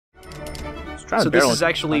So this is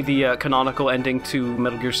actually the canonical ending to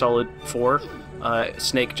Metal Gear Solid 4.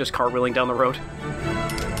 Snake just cartwheeling down the road.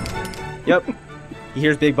 Yep. He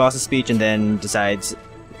hears Big Boss's speech and then decides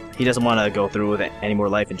he doesn't want to go through with it any more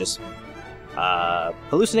life and just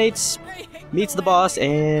hallucinates, meets the boss,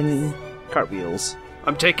 and cartwheels.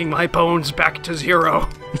 I'm taking my bones back to zero.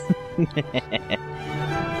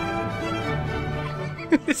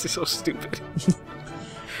 This is so stupid.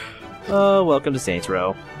 Welcome to Saints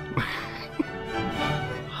Row.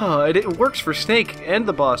 It works for Snake and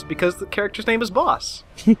the boss because the character's name is Boss.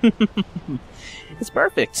 It's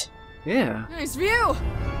perfect. Yeah. Nice view!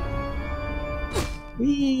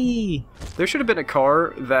 Whee! There should have been a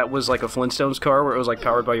car that was like a Flintstones car where it was like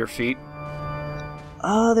powered by your feet.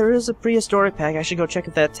 There is a prehistoric pack. I should go check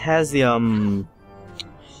if that has the, Oh,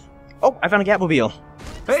 I found a Catmobile.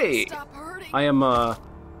 Hey! Stop hurting. I am,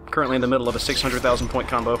 currently in the middle of a 600,000 point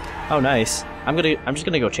combo. Oh, nice. I'm just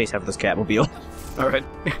gonna go chase after this Catmobile. Alright.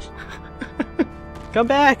 Come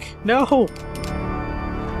back! No!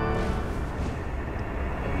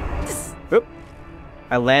 Oop.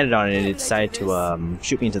 I landed on it and it decided to,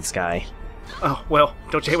 shoot me into the sky. Oh, well,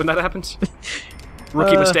 don't you hate when that happens?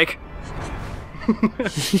 Rookie mistake.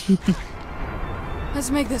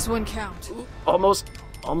 Let's make this one count. Almost.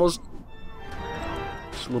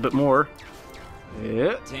 Just a little bit more.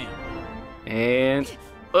 Yeah. Damn. And...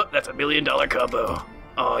 Oh, that's $1 million combo.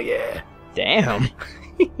 Oh, yeah. Damn.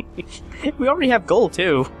 We already have gold,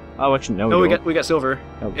 too. Oh, actually, no, No, we we don't. got silver.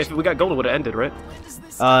 Oh. If we got gold, it would have ended, right?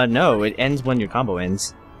 No, it ends when your combo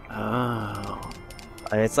ends. Oh.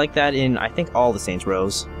 It's like that in, I think, all the Saints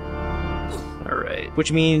Rows. Alright.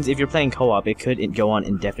 Which means if you're playing co-op, it could go on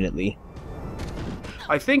indefinitely.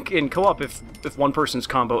 I think in co-op, if one person's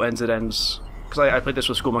combo ends, it ends. Because I played this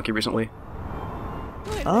with School Monkey recently.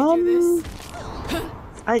 I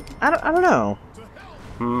don't know.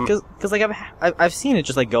 Cause like I've seen it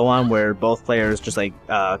just like go on where both players just like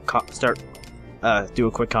do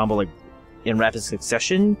a quick combo like in rapid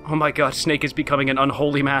succession. Oh my god, Snake is becoming an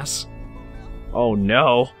unholy mass. Oh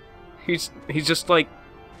no. He's just like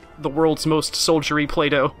the world's most soldiery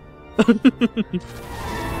Play-Doh.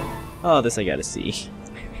 Oh, this I gotta see.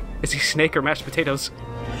 Is he Snake or mashed potatoes?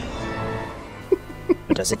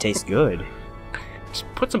 But does it taste good? Just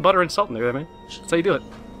put some butter and salt in there, man. That's how you do it.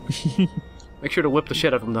 Make sure to whip the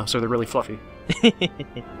shit out of them, though, so they're really fluffy.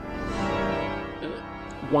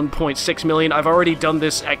 1.6 million. I've already done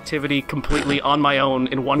this activity completely on my own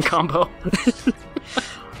in one combo.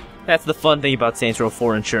 That's the fun thing about Saints Row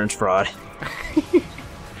 4 insurance fraud.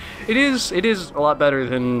 It is a lot better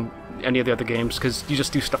than any of the other games, because you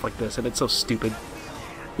just do stuff like this, and it's so stupid.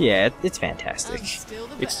 Yeah, it's fantastic.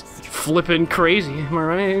 It's flippin' crazy, am I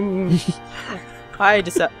right?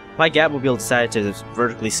 My Catmobile decided to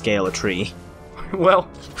vertically scale a tree. Well,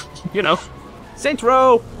 you know. Saints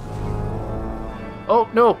Row! Oh,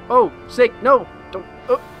 no! Oh, Snake, no! Don't...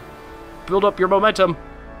 Build up your momentum.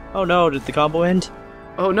 Oh no, did the combo end?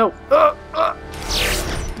 Oh, no.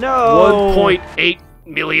 No! $1.8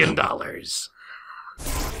 million.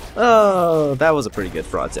 Oh, that was a pretty good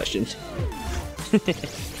fraud session.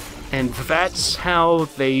 And that's how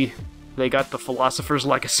they got the Philosopher's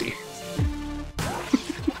Legacy.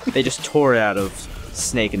 They just tore it out of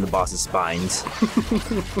Snake and the boss's spines.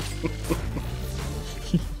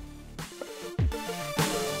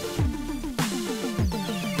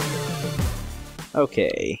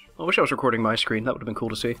 Okay. I wish I was recording my screen. That would have been cool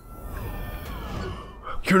to see.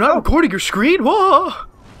 You're not recording your screen? Whoa!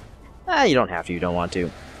 Ah, you don't have to. You don't want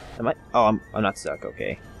to. Am I? Oh, I'm not stuck.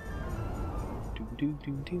 Okay.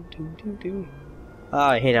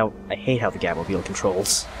 I hate how the Catmobile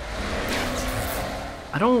controls.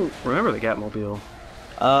 I don't remember the Catmobile.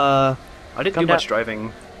 I didn't do much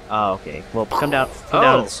driving. Oh, okay. Well, come down.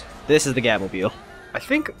 Down. This is the Catmobile. I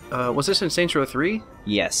think, was this in Saints Row 3?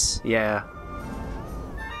 Yes. Yeah.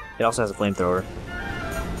 It also has a flamethrower.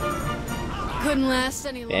 Couldn't last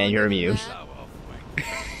any longer. And you're immune.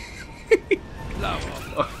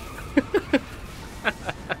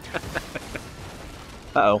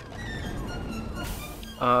 Uh-oh.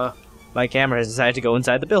 My camera has decided to go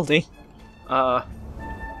inside the building. Oh,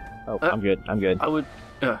 I'm good. I'm good. I was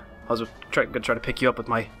gonna try to pick you up with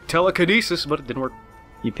my telekinesis, but it didn't work.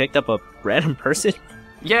 You picked up a random person?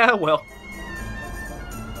 Yeah, well.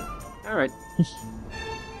 Alright.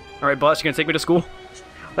 Alright, boss, you gonna take me to school?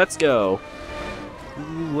 Let's go.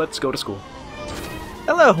 Let's go to school.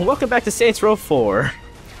 Hello, welcome back to Saints Row 4.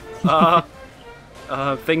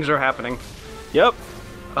 Things are happening. Yep.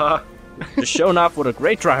 Just showing off what a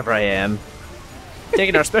great driver I am.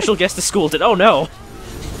 Taking our special guest to school today. Oh no!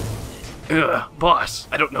 Boss,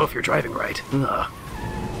 I don't know if you're driving right.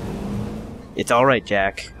 It's alright,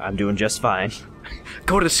 Jack. I'm doing just fine.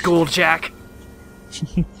 Go to school, Jack.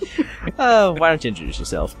 Why don't you introduce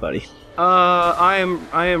yourself, buddy? I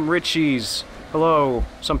am Richie's. Hello.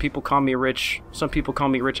 Some people call me Rich. Some people call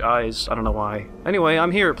me Rich Eyes. I don't know why. Anyway,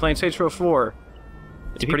 I'm here playing Saints Row 4.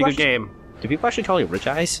 It's a pretty good game. Do people actually call you Rich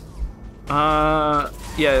Eyes?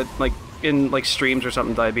 Yeah, like in like streams or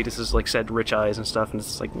something, Diabetes has like said Rich Eyes and stuff, and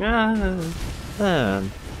it's like, all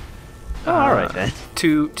right then.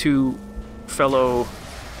 Two fellow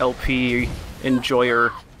LP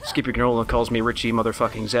enjoyer Skip Your Granola calls me Richie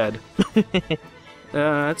motherfucking Zed.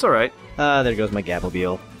 It's all right. There goes my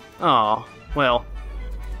Gabmobile. Aw, well,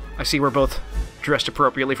 I see we're both dressed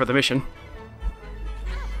appropriately for the mission.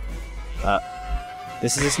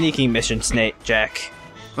 This is a sneaking mission, Jack.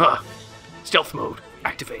 Stealth mode,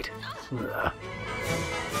 activate.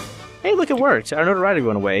 Hey, look, it worked. Our notoriety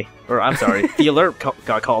went away. Or, I'm sorry, the alert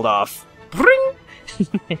got called off. Ring!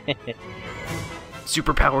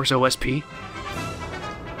 Superpowers OSP.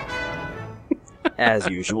 As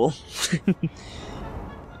usual.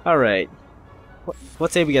 Alright.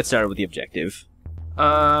 Let's say we get started with the objective.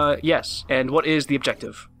 Yes. And what is the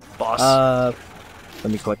objective, boss?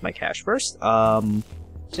 Let me collect my cash first.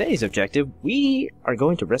 Today's objective, we are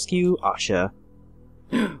going to rescue Asha.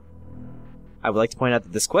 I would like to point out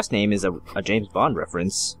that this quest name is a James Bond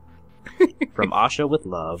reference. From Asha with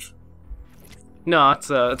Love. No, it's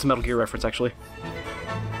a Metal Gear reference, actually.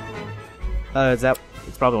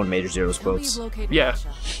 It's probably one of Major Zero's quotes. Yeah.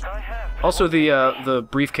 Also, the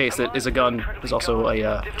briefcase that is a gun is also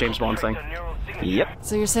a James Bond thing. Yep.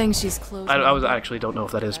 So you're saying she's close? I actually don't know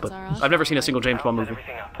if that is, but I've never seen a single James Bond movie.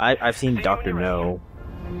 I've seen Dr. No.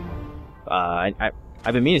 I've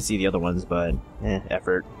been meaning to see the other ones, but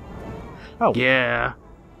effort. Oh yeah.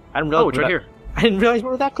 I didn't realize it's right here. I didn't realize we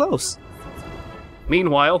were that close.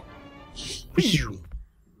 Meanwhile. I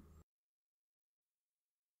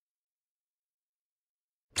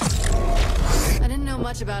didn't know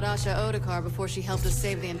much about Asha Otakar before she helped us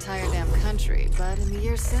save the entire damn country, but in the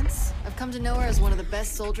years since, I've come to know her as one of the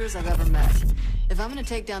best soldiers I've ever met. If I'm gonna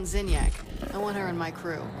take down Zinyak, I want her in my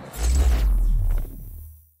crew.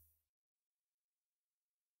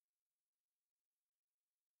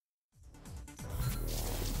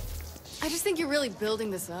 I just think you're really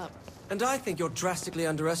building this up. And I think you're drastically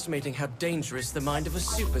underestimating how dangerous the mind of a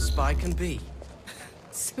super spy can be.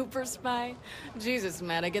 Super spy? Jesus,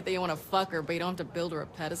 man, I get that you want to fuck her, but you don't have to build her a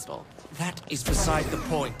pedestal. That is beside the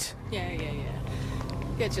point. Yeah.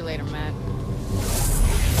 Get you later, Matt.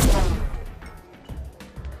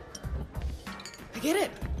 I get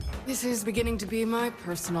it. This is beginning to be my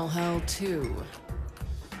personal hell, too.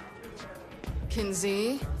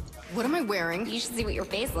 Kinsey, what am I wearing? You should see what your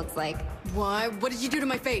face looks like. Why? What did you do to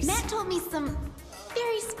my face? Matt told me some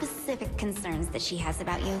very specific concerns that she has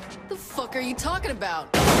about you. The fuck are you talking about?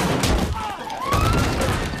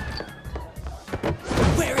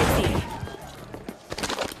 Where is he?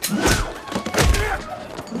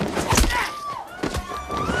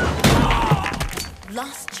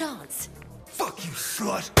 Last chance. Fuck you,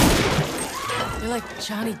 slut! You're like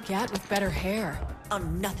Johnny Gat with better hair.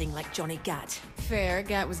 I'm nothing like Johnny Gat. Fair,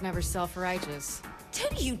 Gat was never self-righteous.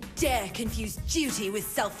 Don't you dare confuse duty with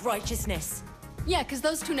self-righteousness. Yeah, because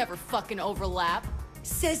those two never fucking overlap.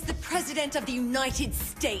 Says the President of the United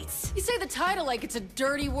States. You say the title like it's a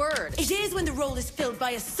dirty word. It is when the role is filled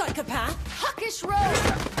by a psychopath. Huckish road!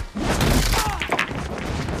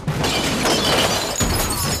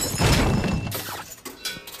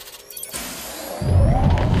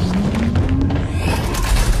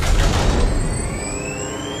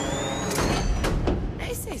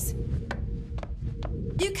 Hey, sis.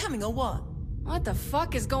 You coming or what? What the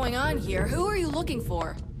fuck is going on here? Who are you looking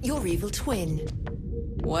for? Your evil twin.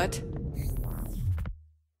 What?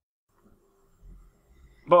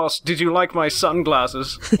 Boss, did you like my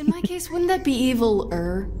sunglasses? In my case, wouldn't that be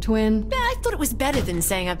evil-er, twin? Yeah, I thought it was better than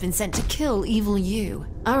saying I've been sent to kill evil you.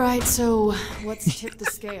 Alright, so what's tipped the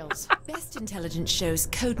scales? Best intelligence shows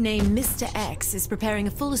codename Mr. X is preparing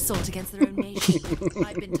a full assault against their own nation.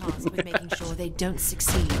 I've been tasked with making sure they don't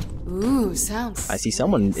succeed. Ooh, sounds... I see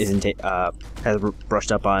someone has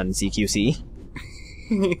brushed up on CQC.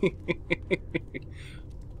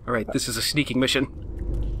 Alright, this is a sneaking mission.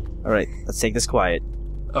 Alright, let's take this quiet.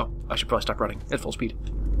 Oh, I should probably stop running at full speed.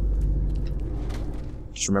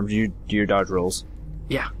 Just remember to do your dodge rolls.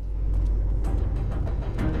 Yeah.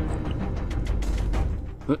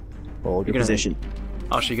 Hold your position.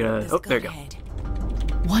 Oh, so you're gonna... Oh, there you go. Ahead.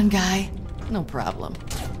 One guy? No problem.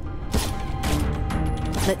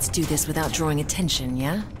 Let's do this without drawing attention,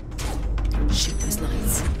 yeah? Shoot those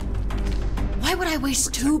lights. Why would I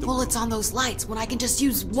waste 2 bullets on those lights when I can just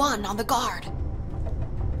use 1 on the guard?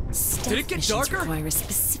 Stealth it get missions darker? require a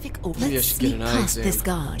specific order. Maybe I Let's should get sneak an eye past exam. this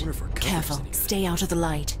guard. Wonder if our cover's Careful, any good. stay out of the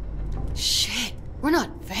light. Shit, we're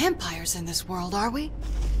not vampires in this world, are we?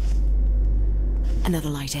 Another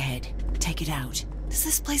light ahead. Take it out. Does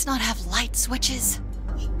this place not have light switches?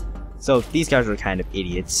 So these guys are kind of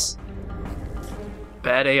idiots.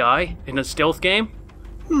 Bad AI in a stealth game?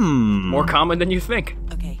 Hmm. More common than you think.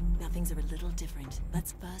 Okay, now things are a little different.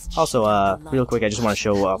 Let's first Also, shoot out the real light. quick, I just want to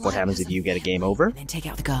show off what happens if you get a game over. Then take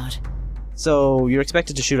out the guard. So you're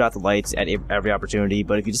expected to shoot out the lights at every opportunity,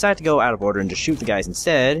 but if you decide to go out of order and just shoot the guys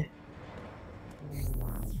instead,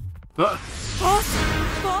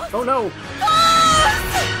 Oh no!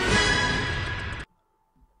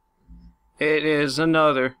 It is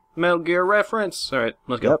another Metal Gear reference. Alright,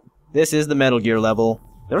 let's go. yep, this is the Metal Gear level.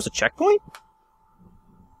 There was a checkpoint?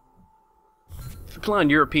 If you play on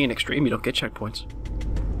European Extreme, you don't get checkpoints.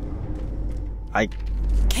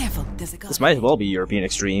 Careful, there's a guard. This might as well be European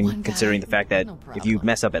Extreme, One guy, considering the fact that no if you problem.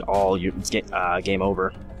 mess up at all, it's game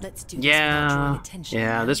over. Let's do this without drawing Yeah, attention.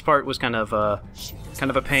 yeah. This part was kind of a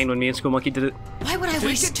pain when me and School Monkey did it. Why would I it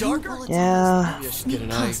waste get 2 darker? bullets Yeah. Maybe I should Sneak get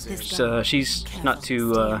an eye past exam. this So, guard. she's Careful, not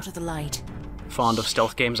too stay out of the light. fond of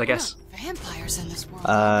stealth games, I on guess. this? We're not vampires in this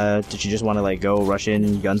world. Did you just want to like go rush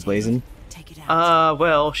in, guns blazing? Take it out.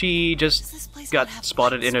 Well, she Does just this place got not have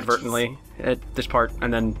spotted light inadvertently at this part,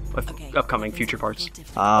 and then Okay, upcoming things future are a parts. little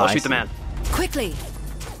different. Ah, I'll I shoot the see. man. Quickly,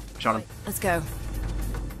 I shot him. let's go.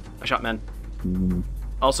 I shot men. Hmm.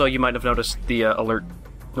 Also, you might have noticed the alert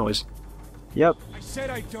noise. Yep, I said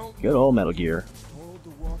I don't good old Metal Gear. told to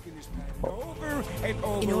walk in this pattern over and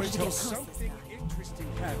In over order to until get past this something guy. interesting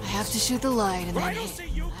I happens. have to shoot the light and I then don't see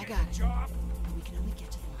hit. you I get got a it. job. We can only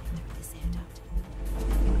get to the light through this air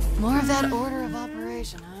duct. More of that order of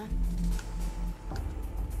operation, huh?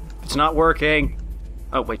 It's not working.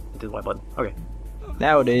 Oh wait, I did the Y button. Okay.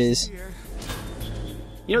 Now it is.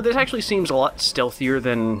 You know, this actually seems a lot stealthier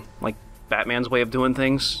than like Batman's way of doing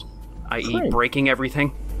things, i.e., Right. breaking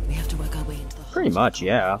everything. We have to work our way into the Pretty much,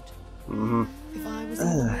 yeah. If I was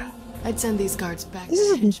in the way, I'd send these guards back This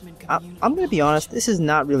to is. henchman community. I'm gonna be honest. This is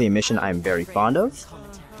not really a mission I'm very fond of.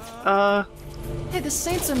 Hey, the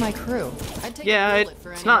Saints are my crew. I'd take Yeah, a bullet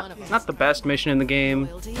for it's any one not of us. not the best mission in the game.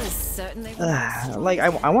 loyalty is certainly Like I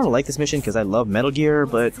want to like this mission because I love Metal Gear,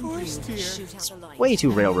 but shoot out the light. way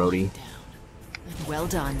too railroady. Well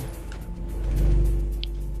done.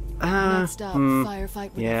 Next up,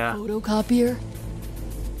 firefight with yeah. a photocopier.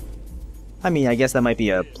 I mean, I guess that might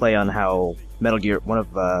be a play on how Metal Gear. One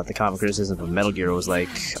of the common criticisms of Metal Gear was like,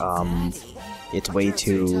 it's way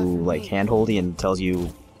too like handholdy and tells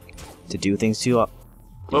you to do things too. Did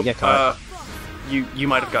you Oop, get caught? You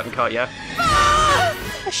might have gotten caught, yeah.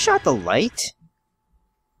 I shot the light.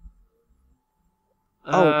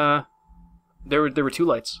 There were 2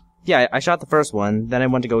 lights. Yeah, I shot the first one. Then I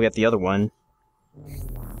went to go get the other one.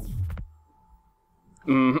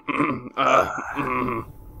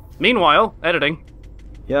 Meanwhile, editing.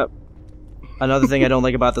 Yep. Another thing I don't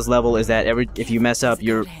like about this level is that if you mess up,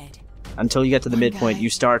 you're Ahead. until you get to the midpoint, you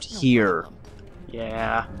start here.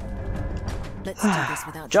 Yeah. Let's do this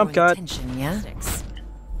without Jump drawing cut. attention, yeah?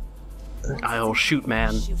 I'll shoot,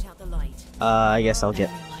 man. Shoot out the light. I guess I'll get.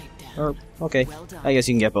 Enemy light down. Or okay, Well done. I guess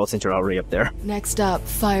you can get both since you're already up there. Next up,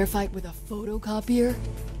 firefight with a photocopier.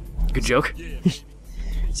 Good joke.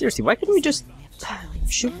 Seriously, why couldn't we just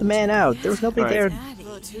shoot the man out? There was nobody Alright.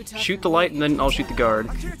 there. Shoot the light, and then I'll shoot the guard.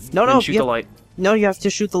 No, Then no, shoot you the have, light. no, you have to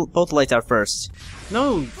shoot both the lights out first.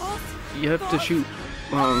 No, you have to shoot.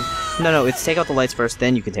 No, it's take out the lights first,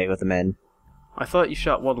 then you can take out the men. I thought you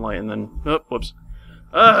shot one light, and then whoops.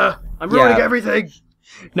 I'm ruining Yeah. everything.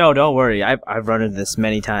 No, don't worry. I've run into this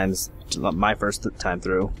many times. My first time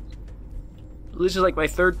through. This is like my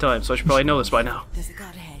 3rd time, so I should probably know this by now. There's a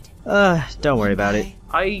guard ahead. Don't worry about it.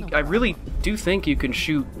 I really do think you can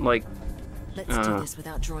shoot like. Let's do this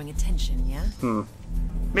without drawing attention, yeah?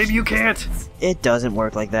 Maybe you can't. It doesn't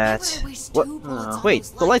work like Why would that. I waste What? 2 bullets on Wait,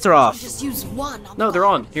 those the lights are off. Just use 1 on No, the they're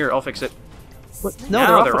guard. on. Here, I'll fix it. What? No,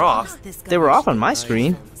 Now they're they're off. off. This guy They were off on my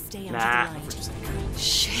screen. Stay out Nah. of the light.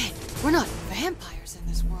 Shit, we're not vampires in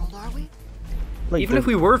this world, are we? Like, Even if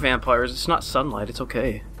we were vampires, it's not sunlight. It's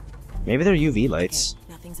okay. maybe they're UV lights.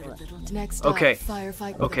 Now things are a little Next Okay. up,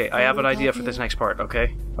 firefight with Okay, a I have an idea for photocopier. this next part.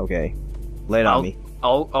 Okay. Okay, lay it on me.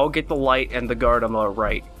 I'll get the light and the guard on the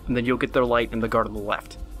right, and then you'll get the light and the guard on the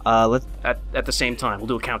left. Let's. At the same time, we'll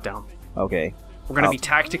do a countdown. Okay, We're gonna Oh. be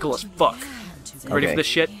tactical as fuck. Ready Okay. for this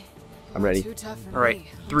shit? I'm ready. Too tough for All right, me.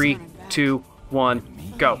 3, 2, 1,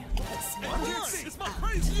 go.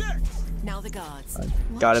 Now the guards.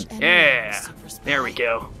 Got it. Enemy Yeah, super spy. there we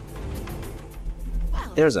go.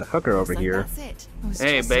 there's a hooker over here. That's it. I was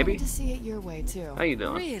Hey, just baby. starting to see it your way too. How you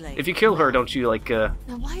doing? Really? If you kill her, don't you, like, Now,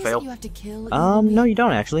 why is fail? it you have to kill? No, you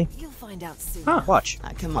don't actually. You'll find out soon. Huh. Watch.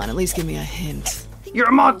 Come on, at least give me a hint. Think You're a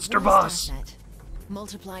of your monster, worst boss. asset,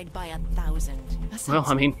 multiplied by 1,000. That Well, sounds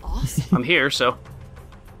I mean, awesome. I'm here, so.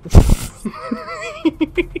 You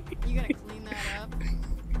gonna clean that up?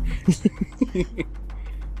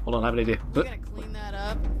 Hold on, I have an idea. You gonna clean that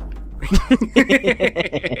up?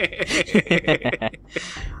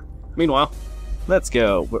 Meanwhile, Let's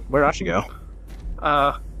go. Where'd Asha go?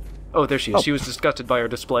 oh, there she is. Oh. She was disgusted by our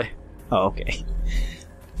display. Oh, okay.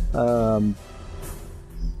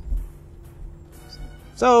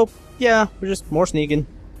 So, yeah, we're just more sneaking.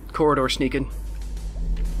 Corridor sneaking.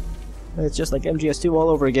 It's just like MGS2 all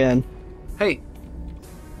over again. Hey.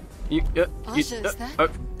 Asha, is that a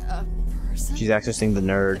person? She's accessing the The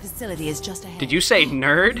nerd. facility is just ahead. Did you say You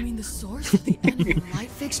nerd? mean the source of the animal light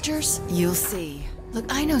fixtures? You'll see. Look,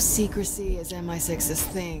 I know secrecy is MI6's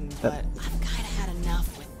thing, but I've kinda had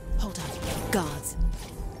enough with... Hold on. Guards.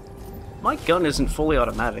 My gun isn't fully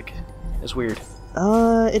automatic. It's weird.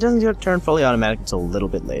 It doesn't turn fully automatic until a little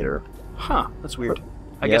bit later. Huh, that's weird.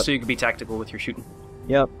 I Yep. guess so you could be tactical with your shooting.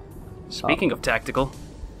 Yep. Speaking of tactical,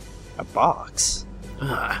 A box.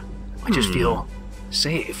 I just feel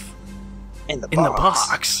safe In the in the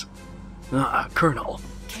box. Colonel,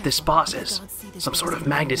 this boss is some sort of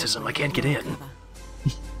magnetism. I can't get in.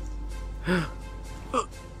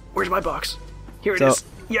 Where's my box? Here it is. So-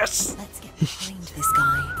 Yes! Let's get behind this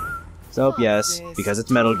guy. So, yes, because it's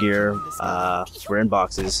Metal Gear, we're in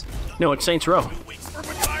boxes. No, it's Saints Row.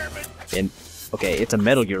 Okay, it's a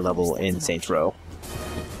Metal Gear level in Saints Row.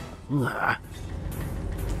 Ah,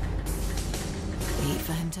 Wait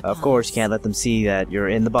for him to Of course, you can't let them see that you're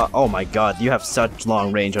in the box. Oh my god, you have such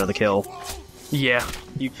long range on the kill. yeah,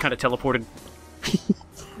 you kind of teleported.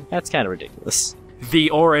 That's kind of ridiculous. The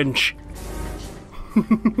orange.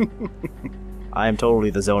 I am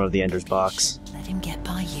totally the zone of the Ender's box. Let him get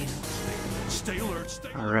by you. Stay alert, stay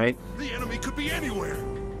alert. Alright. The enemy could be anywhere.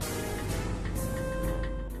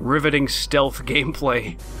 Riveting stealth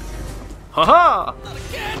gameplay. Haha!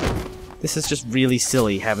 This is just really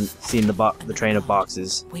silly, haven't seen the train of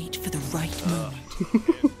boxes. Wait for the right moment.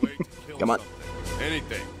 Come on.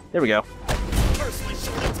 Anything. There we go.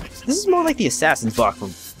 This is more like the Assassin's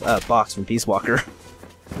box from Peace Walker.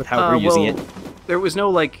 With how we're using it. There was no,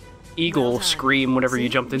 like, eagle Well done. scream whenever you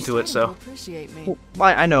See, jumped into you're it, starting so. to appreciate me.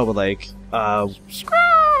 Well, I know, but like,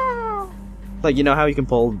 like, you know how you can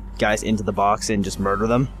pull guys into the box and just murder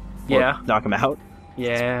them? Or Yeah. knock them out?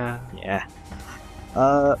 Yeah. Yeah.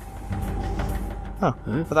 Huh. I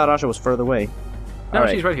thought Asha was further away. No,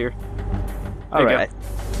 Alright. she's right here. There you go. Alright.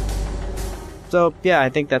 So, yeah, I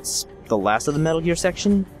think that's the last of the Metal Gear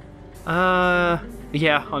section. Yeah,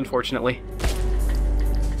 unfortunately.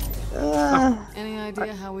 Any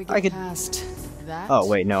idea how we I get could- past that? Oh,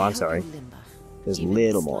 wait, no, I'm I hope sorry. you're limber. There's Even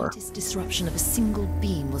little the more. slightest disruption of a single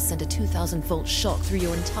beam will send a 2,000-volt shock through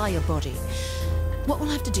your entire body. What we'll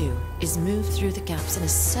have to do is move through the gaps in a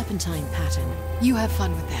serpentine pattern. You have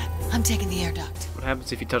fun with that. I'm taking the air duct. What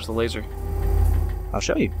happens if you touch the laser? I'll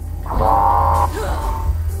show you.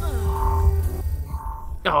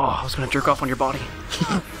 Oh, I was gonna jerk off on your body.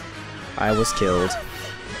 I was killed.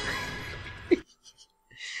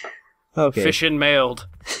 Okay. Fishin' mailed.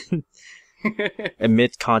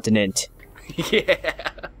 Emit continent. Yeah.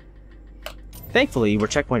 Thankfully, we're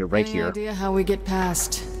checkpointed right Any here. idea how we get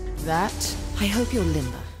past that? I hope you're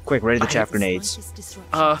limber. Quick, ready the chaff grenades.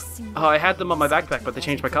 I had them on my backpack, but they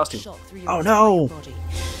changed my costume. Oh, no!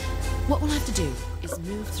 What we'll have to do is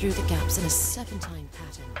move through the gaps in a serpentine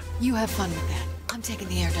pattern. You have fun with that. I'm taking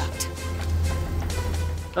the air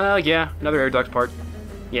duct. Yeah, another air duct part.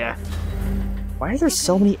 Yeah. Why are there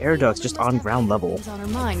so many air ducts just on ground level? On her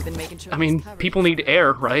mind than making sure I mean, it's covered. people need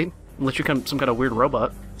air, right? Unless you're some kind of weird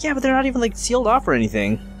robot. Yeah, but they're not even, like, sealed off or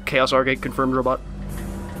anything. ChaosArgate confirmed robot.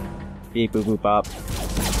 Beep boop boop bop.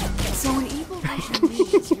 So an evil version of me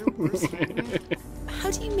is your worst nightmare? How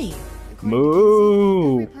do you mean?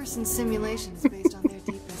 Moo! Every person's simulation is based on their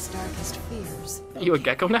deepest, darkest fears. Are you a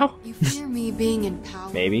gecko now? You fear me being in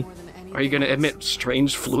power Maybe. more than anything Are you gonna else. emit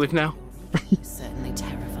strange fluid now? Certainly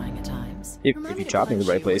terrifying at times. If Remind you me chop me in the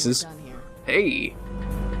to right punch you when places. we're done here. Hey.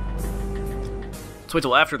 Let's wait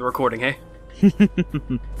till after the recording, hey?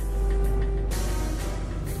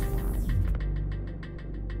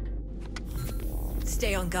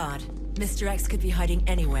 Stay on guard. Mr. X could be hiding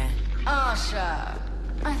anywhere. Asha,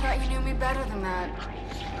 I thought you knew me better than that.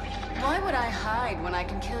 Why would I hide when I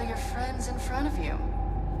can kill your friends in front of you?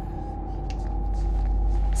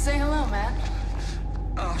 Say hello, Matt.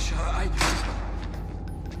 Asha,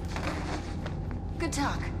 Good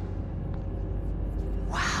talk.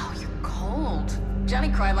 Wow, you're cold. Johnny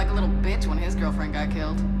cried like a little bitch when his girlfriend got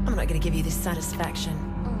killed. I'm not gonna give you this satisfaction.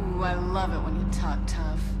 Ooh, I love it when you talk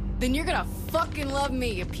tough. Then you're gonna fucking love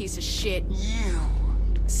me, you piece of shit. You.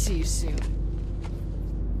 See you soon.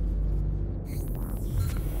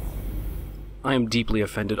 I am deeply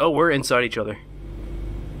offended. Oh, we're inside each other.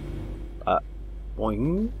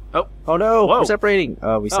 Boing. Oh. Oh no! Whoa. We're separating.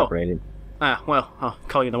 We separated. Ah, well, I'll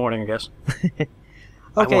call you in the morning, I guess.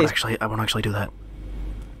 Okay. I won't actually do that.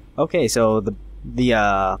 Okay, so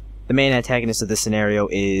the main antagonist of this scenario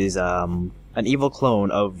is an evil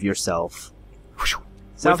clone of yourself.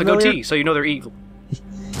 With a goatee, so you know they're evil.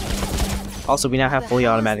 Also, we now have fully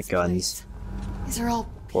automatic guns. These are all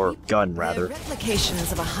Or gun, rather. They're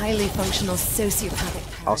replications of a highly functional sociopathic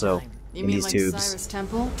paradigm. Also, You in mean these like tubes, Cyrus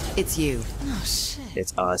Temple? It's you. Oh shit.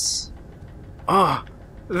 it's us. Ah,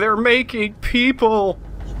 they're making people.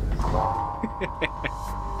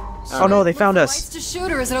 Oh no, they found What's us! to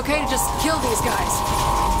shoot, or is it okay to just kill these guys?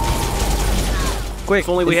 Quick! If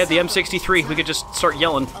only we had the M63, we could just start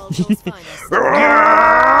yelling.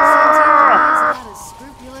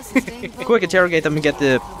 Quick, interrogate them and get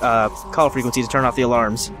the call frequency to turn off the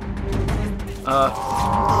alarms.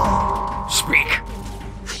 Speak.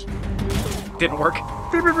 Didn't work.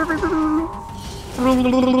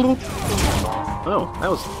 Oh, that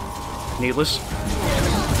was needless.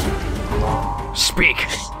 Speak.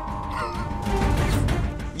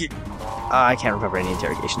 I can't remember any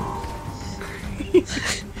interrogation.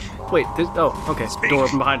 Wait, oh, okay. Door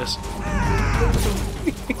open behind us.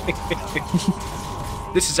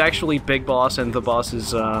 This is actually Big Boss and the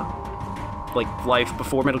Boss's, like, life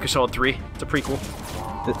before Metal Gear Solid 3. It's a prequel.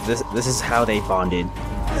 This is how they bonded.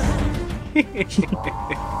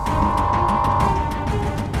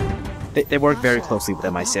 They work very closely with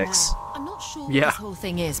MI6. I'm not sure what Yeah. this whole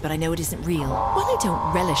thing is, but I know it isn't real. While I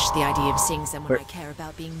don't relish the idea of seeing someone I care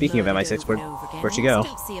about being Speaking of murdered MI6, over and over again, where'd she I go? just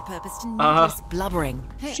don't see a purpose to needless blubbering.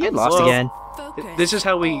 She get lost Hello. again. Focus This is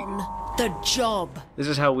how we- on the job. This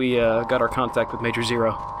is how we, got our contact with Major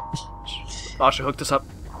Zero. Asha hooked us up.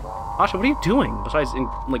 Asha, what are you doing? Besides,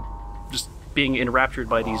 just being enraptured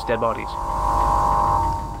by these dead bodies.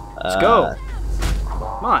 Let's go.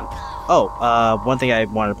 Come on. Oh, one thing I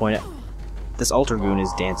wanted to point out. This Alter Goon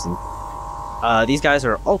is dancing. These guys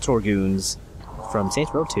are Altor Goons from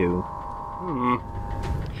Saints Row 2.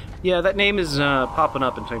 Yeah, that name is, popping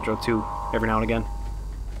up in Saints Row 2 every now and again.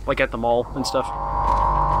 Like at the mall and stuff.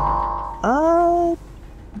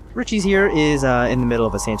 Richie's here is in the middle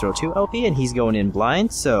of a Saints Row 2 LP, and he's going in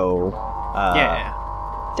blind, so Yeah.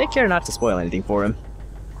 take care not to spoil anything for him.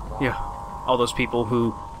 Yeah. All those people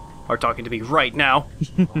who are talking to me right now.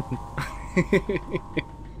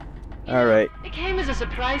 All right, It came as a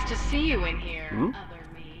surprise to see you in here, Hmm? other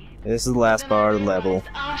me. this is the last part of the level.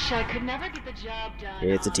 Asha could never get the job done.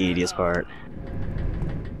 It's a tedious part.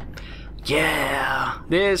 Yeah.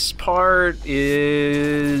 This part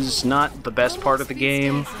is not the best part of the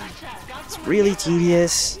game. It's really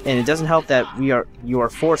tedious, and it doesn't help that you are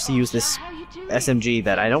forced to use this SMG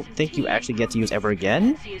that I don't think you actually get to use ever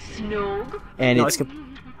again. And No, it's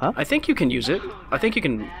I think you can use it. I think you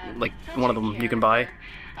can, like, one of them you can buy.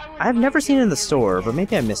 I've never seen it in the store, but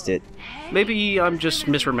maybe I missed it. Maybe I'm just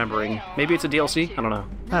misremembering. Maybe it's a DLC? I don't know.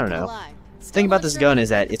 I don't know. The thing about this gun is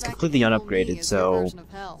that it's completely unupgraded, so it's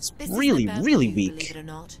This isn't really, about really you, weak. believe it or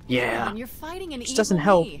not. Yeah. And you're fighting an Which doesn't evil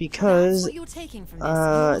help me. because That's what you're taking from this.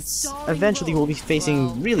 You're it's starring eventually we'll be role.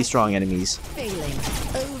 facing really strong enemies. Failing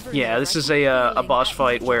over and Yeah, over. this is a boss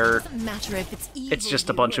fight where Doesn't matter if it's it's just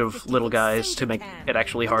a evil, bunch you of get little 50 guys so to make you can. it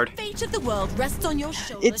actually hard. The fate of the world rests on your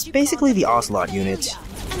shoulders. It's You basically can't the escape Ocelot failure. unit.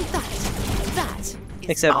 And that is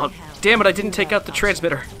Except- Oh, hell. damn it, I didn't take out the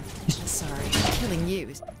transmitter. Sorry, killing you.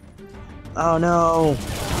 Oh no!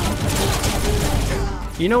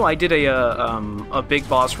 You know, I did a big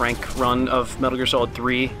boss rank run of Metal Gear Solid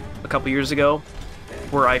 3 a couple years ago,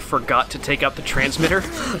 where I forgot to take out the transmitter.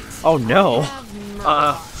 Oh no!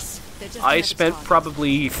 I spent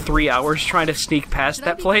probably 3 hours trying to sneak past Should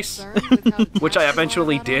I that be place, concerned with how which I casual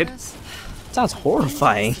eventually got on did. this? Sounds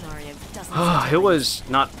horrifying. It was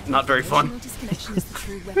not very fun. Disconnection is the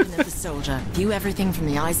true weapon of the soldier. View everything from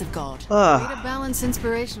the eyes of God. Way to balance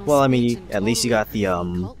inspirational Well, I speech mean, and at least you totally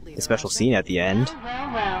got the cult leader, special Asha. scene at the end.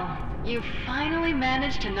 Well, you finally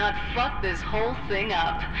managed to not fuck this whole thing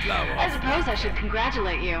up. I suppose I should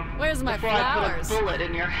congratulate you. Where's my before flowers? I put a bullet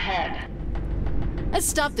in your head. Let's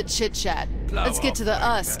stop the chit chat. Let's get to the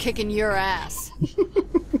us kicking your ass.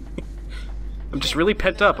 I'm just really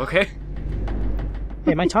pent up, okay?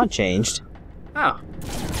 Hey, my taunt changed. Oh.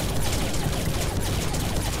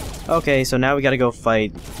 Okay, so now we gotta go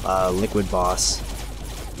fight Liquid Boss.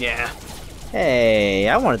 Yeah. Hey,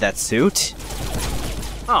 I wanted that suit.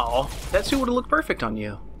 Oh, that suit would have looked perfect on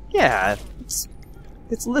you. Yeah,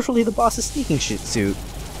 it's literally the boss's sneaking suit.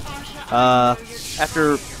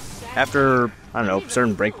 After I don't know,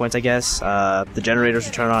 certain breakpoints, I guess, the generators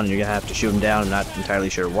will turn on and you're gonna have to shoot them down. I'm not entirely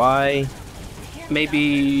sure why.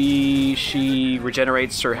 Maybe she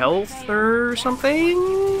regenerates her health or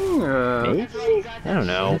something? Maybe? I don't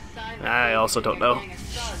know. I also don't know.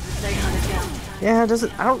 Yeah, I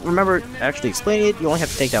don't remember actually explaining it. You only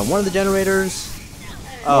have to take down one of the generators.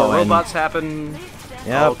 Oh, robots happen. Yep.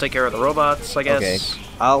 I'll take care of the robots, I guess. Okay.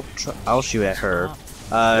 I'll shoot at her.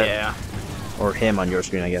 Yeah. Or him on your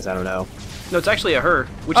screen, I guess. I don't know. No, it's actually a her,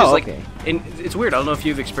 which is like, okay. and it's weird. I don't know if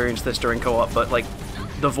you've experienced this during co-op, but like,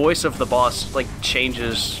 the voice of the boss like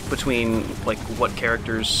changes between like what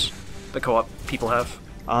characters the co-op people have.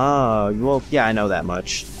 Well, yeah, I know that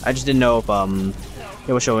much. I just didn't know if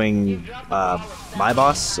it was showing my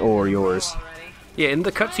boss or yours. Yeah, in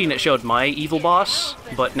the cutscene it showed my evil boss,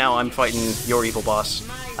 but now I'm fighting your evil boss.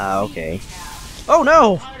 Okay. Oh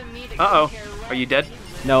no! Uh-oh. Are you dead?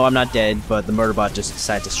 No, I'm not dead, but the murder bot just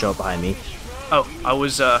decided to show up behind me. Oh, I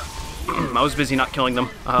was I was busy not killing them.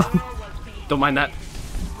 Don't mind that.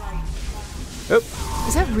 Oop.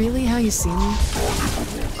 Is that really how you see me?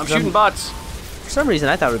 I'm shooting bots. For some reason,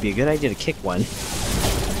 I thought it would be a good idea to kick one.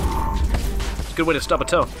 It's a good way to stub a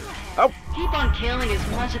toe. Oh! Keep on killing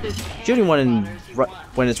as much of this. Shooting one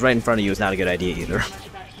when it's right in front of you is not a good idea either.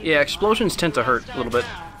 Yeah, explosions tend to hurt a little bit.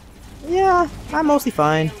 Yeah, I'm mostly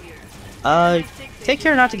fine. Take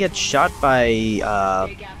care not to get shot by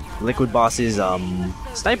Liquid Boss's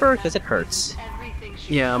sniper, because it hurts.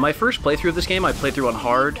 Yeah, my first playthrough of this game, I played through on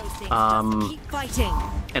hard,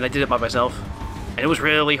 and I did it by myself, and it was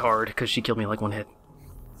really hard because she killed me in like one hit.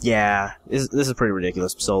 Yeah, this is pretty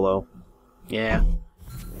ridiculous solo. Yeah.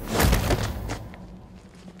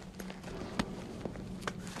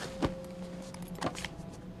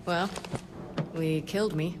 Well, we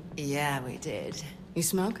killed me. Yeah, we did. You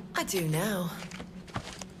smoke? I do now.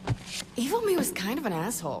 Evil me was kind of an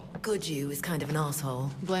asshole. Good you is kind of an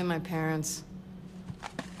asshole. Blame my parents.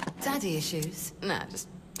 Daddy issues? Nah, just...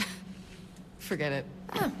 forget it.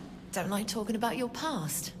 Oh, don't like talking about your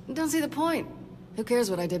past. Don't see the point. Who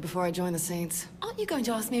cares what I did before I joined the Saints? Aren't you going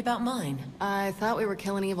to ask me about mine? I thought we were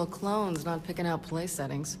killing evil clones, not picking out place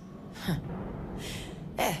settings.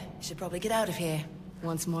 You should probably get out of here.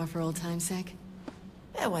 Once more for old time's sake?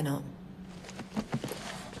 Yeah, why not?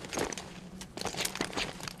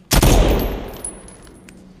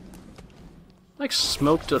 Like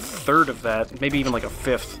smoked a third of that, maybe even like a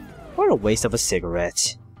fifth. What a waste of a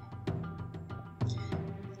cigarette.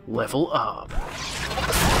 Level up.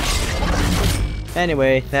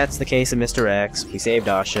 Anyway, that's the case of Mr. X. We saved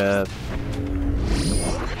Asha.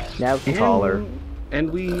 Now we can call her.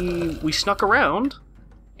 And we snuck around,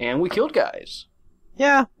 and we killed guys.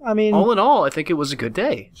 Yeah, I mean... All in all, I think it was a good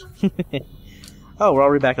day. Oh, we're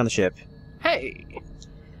already back on the ship. Hey!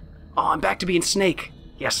 Oh, I'm back to being Snake.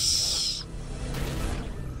 Yes!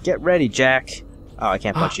 Get ready, Jack. Oh, I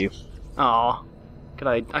can't punch you. Aw.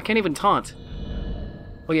 I can't even taunt.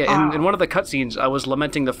 Oh yeah, in one of the cutscenes, I was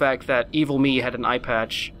lamenting the fact that Evil Me had an eye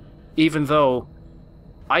patch, even though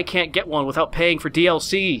I can't get one without paying for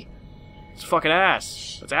DLC. It's fucking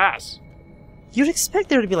ass. It's ass. You'd expect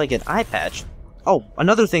there to be like an eye patch. Oh,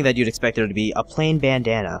 another thing that you'd expect there to be, a plain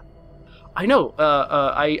bandana. I know,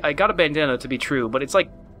 I got a bandana to be true, but it's like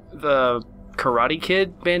the Karate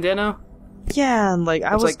Kid bandana. Yeah, and like,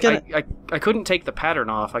 I couldn't take the pattern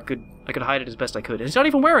off. I could hide it as best I could. And it's not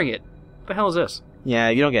even wearing it. What the hell is this? Yeah,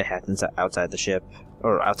 you don't get hats outside the ship.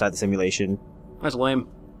 Or outside the simulation. That's lame.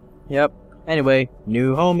 Yep. Anyway,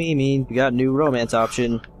 new homie means we got new romance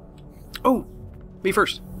option. Oh! Me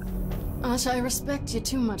first. Asha, I respect you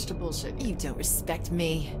too much to bullshit. You don't respect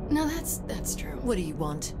me. No, that's true. What do you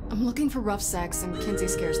want? I'm looking for rough sex, and Kinsey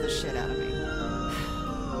scares the shit out of me.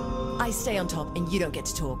 I stay on top, and you don't get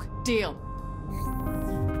to talk. Deal.